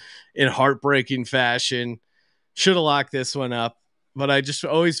lose in heartbreaking fashion. Should have locked this one up. But I just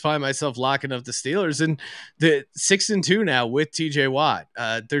always find myself locking up the Steelers. And the 6-2 now with TJ Watt.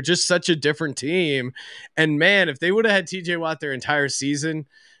 They're just such a different team. And, man, if they would have had TJ Watt their entire season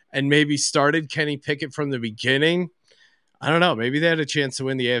 – and maybe started Kenny Pickett from the beginning, I don't know. Maybe they had a chance to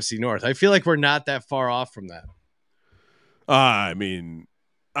win the AFC North. I feel like we're not that far off from that. I mean,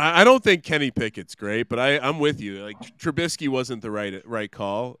 I don't think Kenny Pickett's great, but I'm with you. Like Trubisky wasn't the right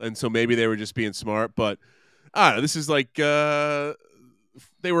call, and so maybe they were just being smart. But I don't know. This is like they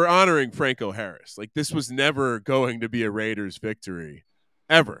were honoring Franco Harris. Like this was never going to be a Raiders victory,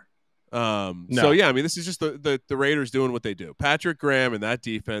 ever. No. So yeah, I mean, this is just the Raiders doing what they do. Patrick Graham and that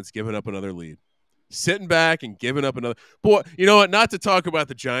defense giving up another lead, sitting back and giving up another. Boy, you know what? Not to talk about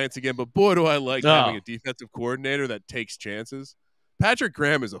the Giants again, but boy, do I like having a defensive coordinator that takes chances. Patrick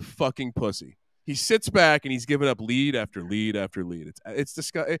Graham is a fucking pussy. He sits back and he's giving up lead after lead after lead. It's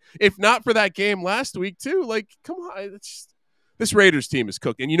disgusting. If not for that game last week too, like come on, this Raiders team is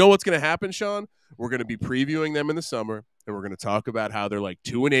cooked. And you know what's going to happen, Sean? We're going to be previewing them in the summer. And we're going to talk about how they're like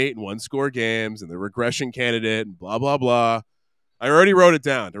 2-8 in one-score games and the regression candidate and blah, blah, blah. I already wrote it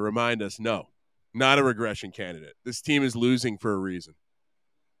down to remind us, no, not a regression candidate. This team is losing for a reason.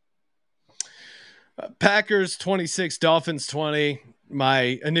 Packers 26, Dolphins 20.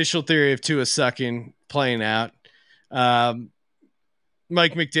 My initial theory of Tua sucking playing out.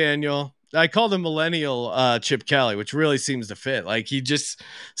 Mike McDaniel, I called him millennial Chip Kelly, which really seems to fit. Like he just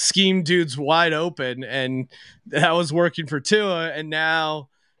schemed dudes wide open, and that was working for Tua. And now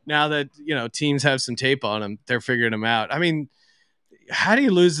that teams have some tape on him, they're figuring him out. I mean, how do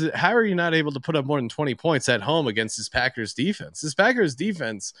you lose? How are you not able to put up more than 20 points at home against this Packers defense? This Packers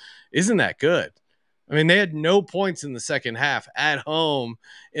defense isn't that good. I mean, they had no points in the second half at home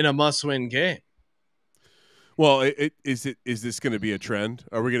in a must-win game. Well, is this going to be a trend?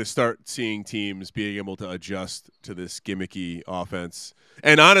 Are we going to start seeing teams being able to adjust to this gimmicky offense?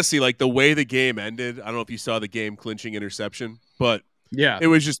 And honestly, like the way the game ended, I don't know if you saw the game clinching interception, but yeah, it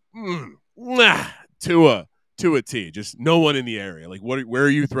was just to a T, just no one in the area. Like, where are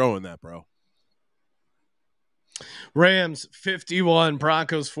you throwing that, bro? Rams 51,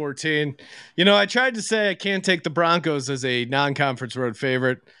 Broncos 14. I tried to say I can't take the Broncos as a non-conference road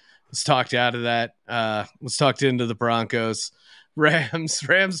favorite. Was talked out of that. Was talked into the Broncos.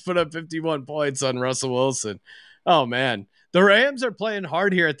 Rams put up 51 points on Russell Wilson. Oh man, the Rams are playing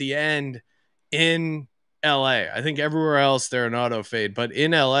hard here at the end in LA. I think everywhere else they're an auto fade, but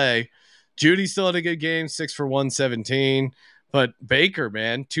in LA, Judy still had a good game, 6 for 117. But Baker,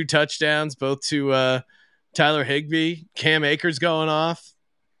 man, 2 touchdowns, both to Tyler Higbee. Cam Akers going off.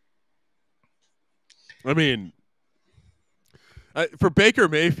 I mean, for Baker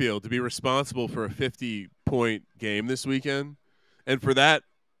Mayfield to be responsible for a 50-point game this weekend, and for that,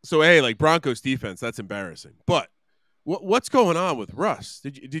 so like Broncos defense, that's embarrassing. But what's going on with Russ?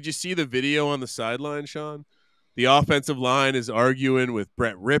 Did you see the video on the sideline, Sean? The offensive line is arguing with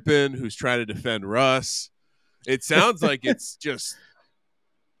Brett Rippon, who's trying to defend Russ. It sounds like it's just.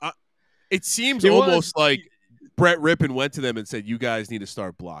 It seems almost like Brett Rippon went to them and said, "You guys need to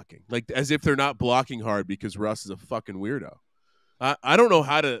start blocking," like as if they're not blocking hard because Russ is a fucking weirdo. I don't know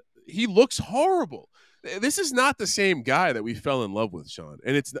how to. He looks horrible. This is not the same guy that we fell in love with, Sean.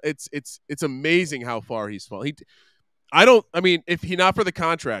 And it's amazing how far he's fallen. I mean, if he not for the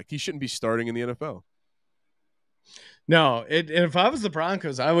contract, he shouldn't be starting in the NFL. No, if I was the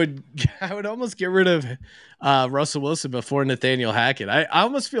Broncos, I would almost get rid of Russell Wilson before Nathaniel Hackett. I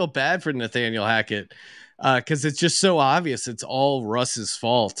almost feel bad for Nathaniel Hackett because it's just so obvious it's all Russ's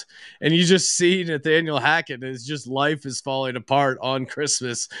fault. And you just see Nathaniel Hackett, and it's just life is falling apart on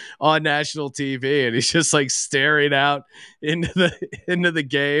Christmas on national TV, and he's just like staring out into the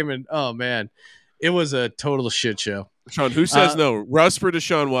game. And oh man, it was a total shit show. Sean, who says no? Russ for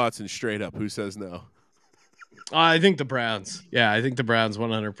Deshaun Watson, straight up. Who says no? I think the Browns. Yeah, I think the Browns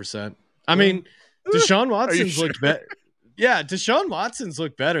 100%. I mean, Deshaun Watson's looked better. Yeah, Deshaun Watson's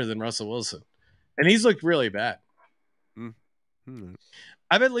looked better than Russell Wilson. And he's looked really bad. Mm-hmm.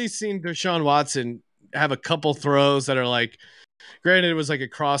 I've at least seen Deshaun Watson have a couple throws that are like, granted, it was like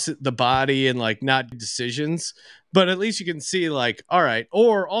across the body and like not decisions, but at least you can see like, all right.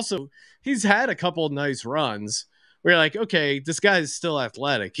 Or also, he's had a couple nice runs where you're like, okay, this guy is still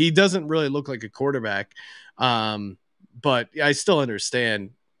athletic. He doesn't really look like a quarterback. But I still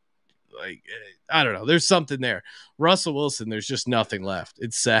understand. Like, I don't know. There's something there. Russell Wilson, there's just nothing left.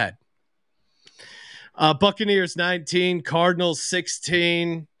 It's sad. Buccaneers 19, Cardinals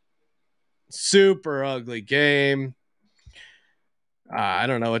 16. Super ugly game. I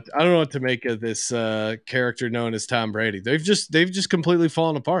don't know what to make of this character known as Tom Brady. They've just completely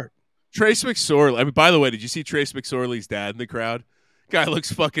fallen apart. Trace McSorley. I mean, by the way, did you see Trace McSorley's dad in the crowd? Guy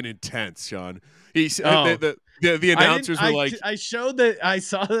looks fucking intense, Sean. He's the announcers were like, I saw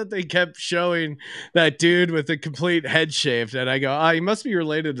that they kept showing that dude with a complete head shaved, and I go, he must be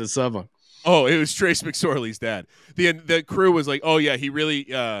related to someone. Oh, it was Trace McSorley's dad. The crew was like, oh yeah, he really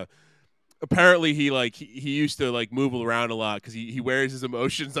apparently he used to like move around a lot because he wears his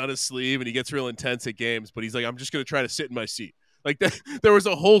emotions on his sleeve and he gets real intense at games, but he's like, I'm just gonna try to sit in my seat. Like that, there was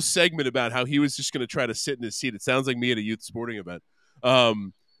a whole segment about how he was just gonna try to sit in his seat. It sounds like me at a youth sporting event.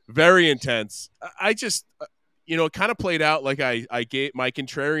 Very intense. I just, it kind of played out like I gave my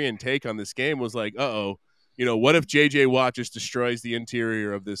contrarian take on this game was like, what if J.J. Watt just destroys the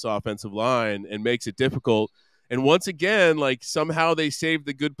interior of this offensive line and makes it difficult? And once again, like somehow they saved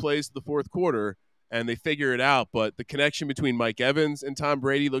the good plays of the fourth quarter and they figure it out. But the connection between Mike Evans and Tom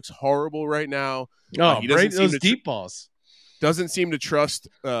Brady looks horrible right now. Oh, Brady, those deep balls. Doesn't seem to trust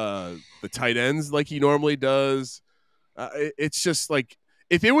the tight ends like he normally does. It's just like,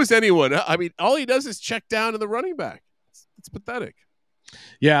 if it was anyone, I mean, all he does is check down to the running back. It's pathetic.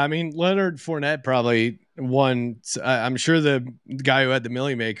 Yeah, I mean, Leonard Fournette probably won. I'm sure the guy who had the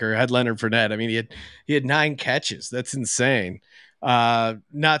Millie Maker had Leonard Fournette. I mean, he had 9 catches. That's insane.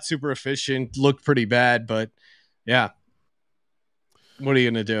 Not super efficient. Looked pretty bad, but yeah. What are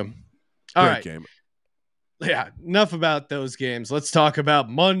you gonna do? All right. Game. Yeah, enough about those games. Let's talk about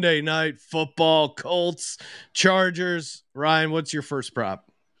Monday Night Football, Colts, Chargers. Ryan, what's your first prop?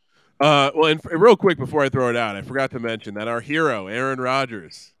 Well, and real quick before I throw it out, I forgot to mention that our hero, Aaron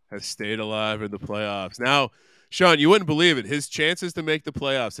Rodgers, has stayed alive in the playoffs. Now, Sean, you wouldn't believe it. His chances to make the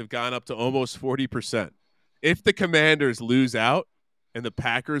playoffs have gone up to almost 40%. If the Commanders lose out and the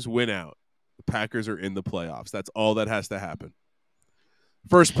Packers win out, the Packers are in the playoffs. That's all that has to happen.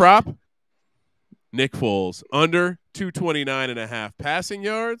 First prop, Nick Foles, under 229.5 passing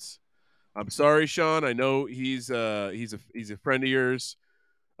yards. I'm sorry, Sean. I know he's a friend of yours,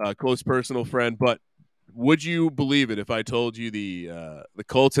 close personal friend, but would you believe it if I told you the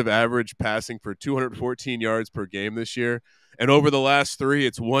Colts have averaged passing for 214 yards per game this year, and over the last 3,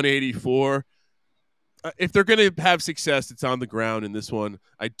 it's 184. If they're going to have success, it's on the ground in this one.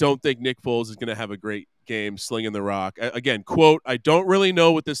 I don't think Nick Foles is going to have a great game slinging the rock. Again, quote, I don't really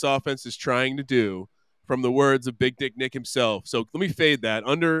know what this offense is trying to do, from the words of Big Dick Nick himself. So let me fade that.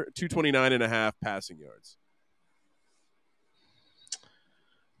 Under 229.5 passing yards.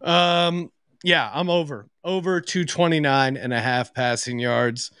 Yeah, I'm over 229.5 passing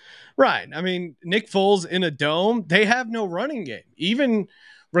yards. Right. I mean, Nick Foles in a dome, they have no running game. Even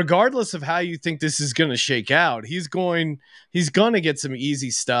regardless of how you think this is going to shake out, he's going to get some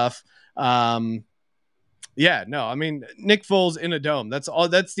easy stuff. Yeah, no, I mean, Nick Foles in a dome. That's all.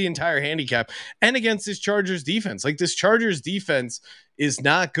 That's the entire handicap. And against this Chargers defense, like this Chargers defense is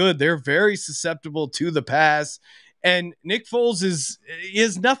not good. They're very susceptible to the pass. And Nick Foles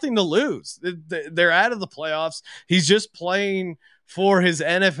is nothing to lose. They're out of the playoffs. He's just playing for his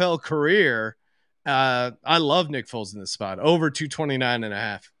NFL career. I love Nick Foles in this spot. Over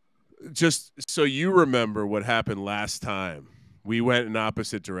 229.5. Just so you remember what happened last time. We went in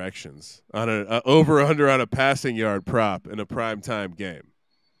opposite directions on a over-under on a passing yard prop in a primetime game.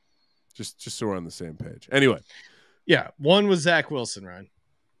 Just so we're on the same page. Anyway. Yeah, one was Zach Wilson, Ryan.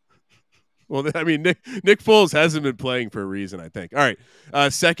 Well, I mean, Nick Foles hasn't been playing for a reason, I think. All right,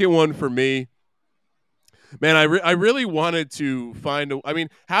 second one for me. Man, I really wanted to find – I mean,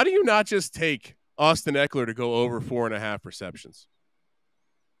 how do you not just take Austin Eckler to go over 4.5 receptions?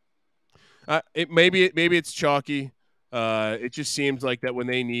 Maybe it's chalky. It just seems like that when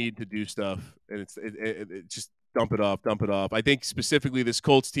they need to do stuff, and it just dump it off. I think specifically this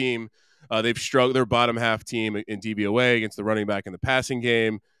Colts team, they've struggled. They're bottom half team in DVOA against the running back in the passing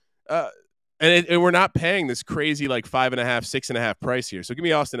game, and we're not paying this crazy like 5.5, 6.5 price here. So give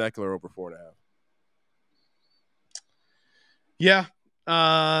me Austin Eckler over 4.5. Yeah,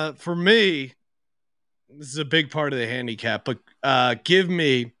 for me, this is a big part of the handicap. But give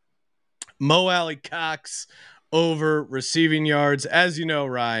me Mo Alley Cox over receiving yards. As you know,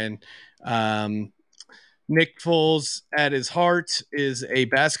 Ryan, Nick Foles at his heart is a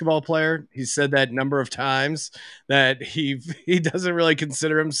basketball player. He's said that a number of times that he doesn't really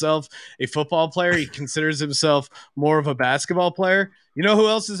consider himself a football player. He considers himself more of a basketball player. You know who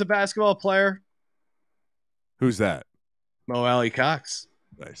else is a basketball player? Who's that? Mo Alley Cox.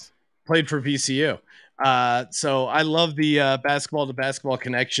 Nice. Played for VCU. So I love the basketball to basketball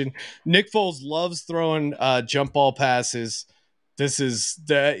connection. Nick Foles loves throwing jump ball passes.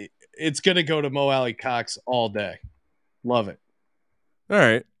 It's going to go to Mo Alley Cox all day. Love it. All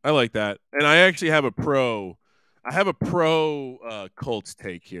right. I like that. And I actually have a pro Colts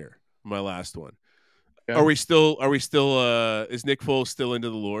take here. My last one. Okay. Are we still is Nick Foles still into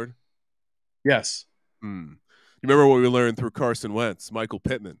the Lord? Yes. You remember what we learned through Carson Wentz? Michael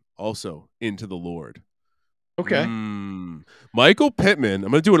Pittman also into the Lord. Okay. Michael Pittman,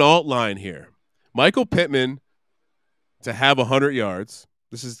 I'm going to do an alt line here. Michael Pittman to have 100 yards.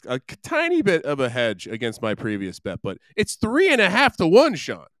 This is a tiny bit of a hedge against my previous bet, but it's 3.5 to 1,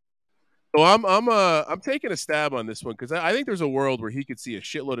 Sean. So I'm taking a stab on this one because I think there's a world where he could see a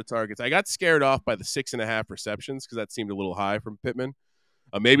shitload of targets. I got scared off by the 6.5 receptions because that seemed a little high from Pittman.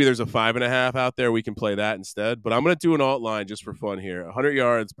 Maybe there's a 5.5 out there. We can play that instead. But I'm going to do an alt line just for fun here. 100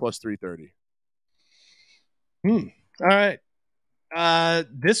 yards plus 330. All right.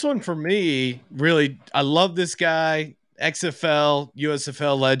 This one for me, really, I love this guy. XFL,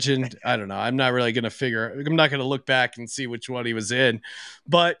 USFL legend. I don't know. I'm not going to look back and see which one he was in.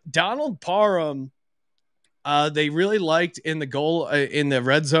 But Donald Parham, they really liked in the goal in the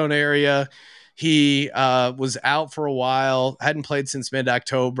red zone area. He was out for a while, hadn't played since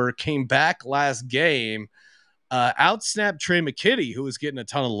mid-October, came back last game, outsnapped Trey McKitty, who was getting a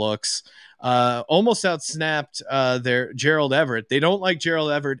ton of looks, almost outsnapped their Gerald Everett. They don't like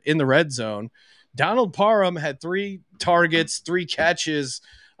Gerald Everett in the red zone. Donald Parham had 3 targets, 3 catches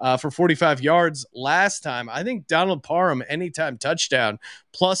for 45 yards last time. I think Donald Parham, anytime touchdown,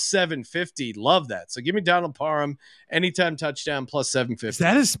 plus 750. Love that. So give me Donald Parham, anytime touchdown, plus 750. Is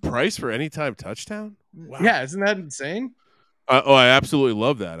that his price for anytime touchdown? Wow. Yeah, isn't that insane? I absolutely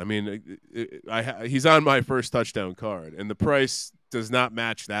love that. I mean, he's on my first touchdown card, and the price does not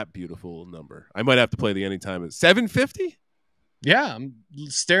match that beautiful number. I might have to play the anytime at 750. Yeah, I'm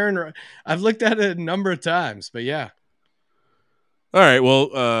staring. I've looked at it a number of times, but yeah. All right.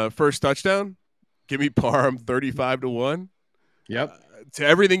 Well, first touchdown. Give me Parham 35-1. Yep. To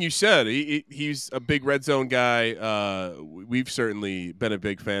everything you said, he's a big red zone guy. We've certainly been a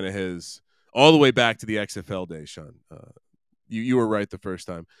big fan of his all the way back to the XFL days, Sean. You were right the first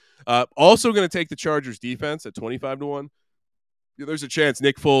time. Also going to take the Chargers defense at 25-1. There's a chance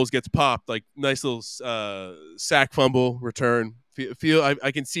Nick Foles gets popped, like nice little sack fumble return.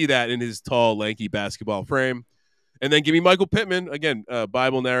 I can see that in his tall, lanky basketball frame. And then give me Michael Pittman again.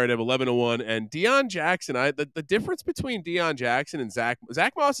 Bible narrative 11-1, and Deion Jackson. The difference between Deion Jackson and Zach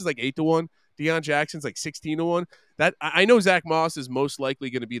Moss is like 8-1. Deion Jackson's like 16-1. That I know Zach Moss is most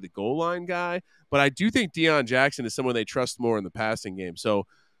likely going to be the goal line guy, but I do think Deion Jackson is someone they trust more in the passing game. So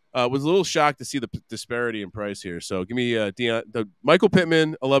was a little shocked to see the disparity in price here. So give me the Michael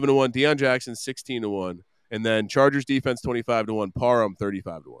Pittman 11-1, Deion Jackson 16-1, and then Chargers defense 25-1, Parham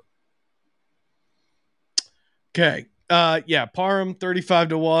 35-1. Okay. Yeah, Parham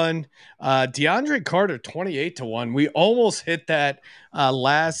 35-1, DeAndre Carter 28-1. We almost hit that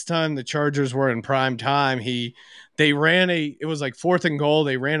last time the Chargers were in prime time. They ran it was like 4th and goal.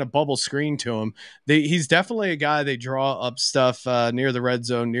 They ran a bubble screen to him. He's definitely a guy they draw up stuff near the red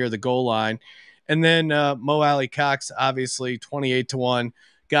zone, near the goal line. And then Mo Alley Cox, obviously 28-1.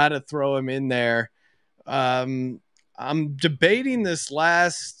 Got to throw him in there. I'm debating this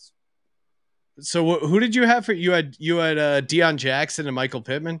last. So who did you have for you had Deion Jackson and Michael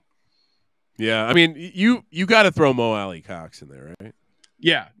Pittman? Yeah, I mean you got to throw Mo Alley Cox in there, right?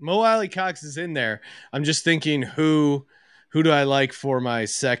 Yeah, Mo Alley Cox is in there. I'm just thinking who do I like for my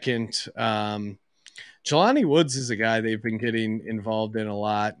second? Jelani Woods is a guy they've been getting involved in a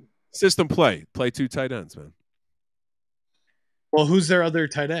lot. System play 2 tight ends, man. Well, who's their other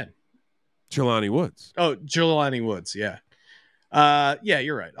tight end? Jelani Woods. Oh, Jelani Woods, yeah. Yeah,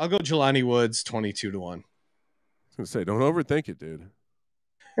 you're right. I'll go Jelani Woods 22-1. I was gonna say, don't overthink it, dude.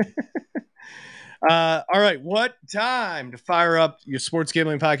 All right. What time to fire up your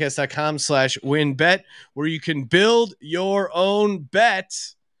sportsgamblingpodcast.com/winbet, where you can build your own bet.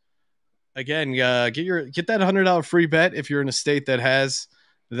 Again, get that $100 free bet if you're in a state that has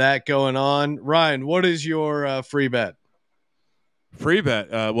that going on. Ryan, what is your free bet? Free bet.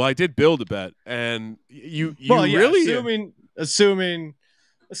 Well, I did build a bet, and you yeah, really assuming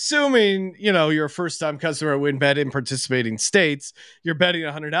you're a first-time customer at WinBet in participating states, you're betting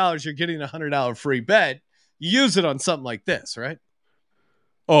 $100, you're getting a $100 free bet. You use it on something like this, right?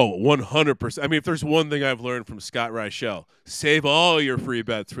 Oh, 100%. I mean, if there's one thing I've learned from Scott Reichel, save all your free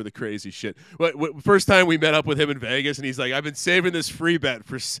bets for the crazy shit. First time we met up with him in Vegas, and he's like, I've been saving this free bet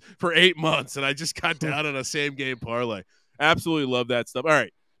for 8 months, and I just got down on a same-game parlay. Absolutely love that stuff. All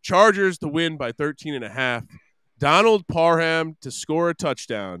right, Chargers to win by 13.5. Donald Parham to score a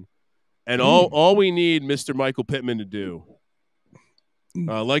touchdown, and all we need Mr. Michael Pittman to do.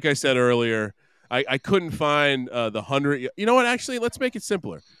 Like I said earlier, I couldn't find the 100. You know what? Actually, let's make it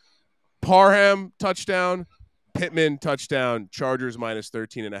simpler. Parham touchdown, Pittman touchdown, Chargers minus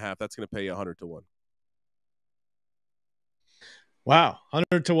 13.5. That's going to pay you 100-1. Wow,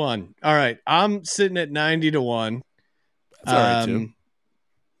 100-1. All right, I'm sitting at 90-1. That's all right, too.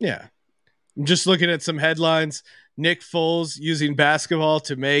 Yeah. I'm just looking at some headlines. Nick Foles using basketball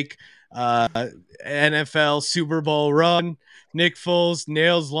to make NFL Super Bowl run. Nick Foles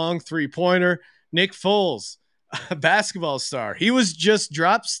nails long three-pointer. Nick Foles, a basketball star. He was just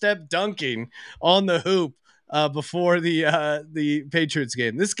drop step dunking on the hoop before the Patriots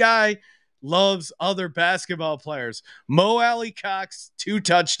game. This guy loves other basketball players. Mo Alley Cox, 2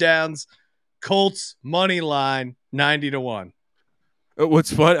 touchdowns. Colts money line 90-1.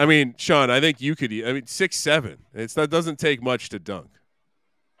 What's fun? I mean, Sean, I think you could. I mean, 6'7". That doesn't take much to dunk.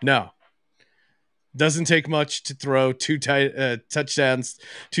 No, doesn't take much to throw 2 touchdowns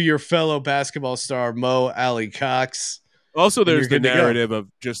to your fellow basketball star Mo Alley Cox. Also, there's the narrative of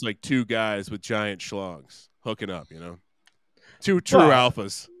just like 2 guys with giant schlongs hooking up. 2 true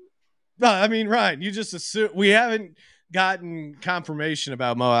alphas. No, I mean, Ryan, you just assume we haven't gotten confirmation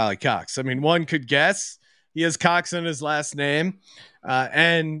about Mo Alley Cox. I mean, one could guess. He has Cox in his last name,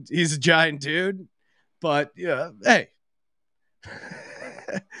 and he's a giant dude. But yeah, hey,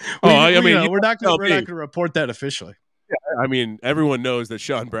 we're not going to report that officially. Yeah, I mean, everyone knows that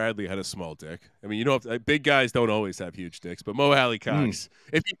Sean Bradley had a small dick. I mean, big guys don't always have huge dicks, but Mo Alley Cox,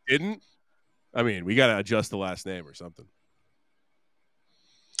 if he didn't, I mean, we got to adjust the last name or something.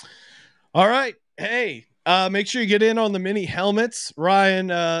 All right. Hey, make sure you get in on the mini helmets.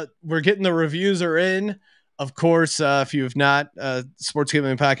 Ryan, we're getting the reviews are in. Of course, if you have not,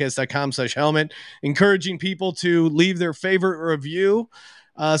 sportsgamblingpodcast.com/helmet, encouraging people to leave their favorite review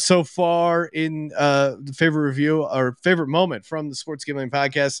so far in the favorite review or favorite moment from the Sports Gambling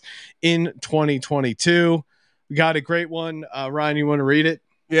Podcast in 2022. We got a great one. Ryan, you want to read it?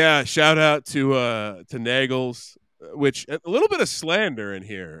 Yeah, shout out to Nagels, which a little bit of slander in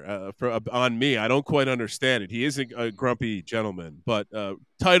here on me. I don't quite understand it. He is a grumpy gentleman, but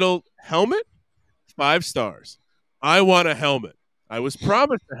title helmet, 5 stars. I want a helmet. I was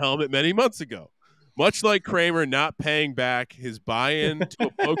promised a helmet many months ago. Much like Kramer not paying back his buy-in to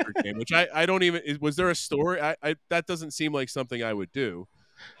a poker game, which I don't even. Was there a story? That doesn't seem like something I would do.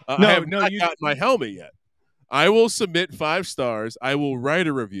 I have not gotten my helmet yet. I will submit 5 stars. I will write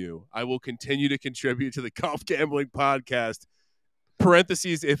a review. I will continue to contribute to the Golf Gambling Podcast.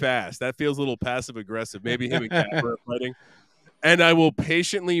 Parentheses, if asked. That feels a little passive aggressive. Maybe him and Cat are fighting. And I will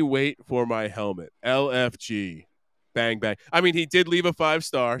patiently wait for my helmet. LFG. Bang, bang. I mean, he did leave a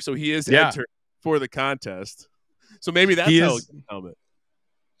 5-star, so he is entered for the contest. So maybe that's how he gets helmet.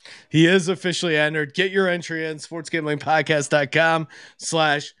 He is officially entered. Get your entry in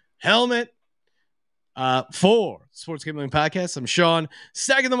sportsgamblingpodcast.com/helmet. For Sports Gambling Podcast, I'm Sean,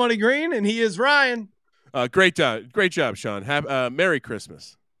 stacking the money green, and he is Ryan. Great job, Sean. Have Merry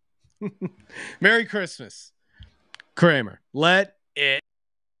Christmas. Merry Christmas, Kramer. Let it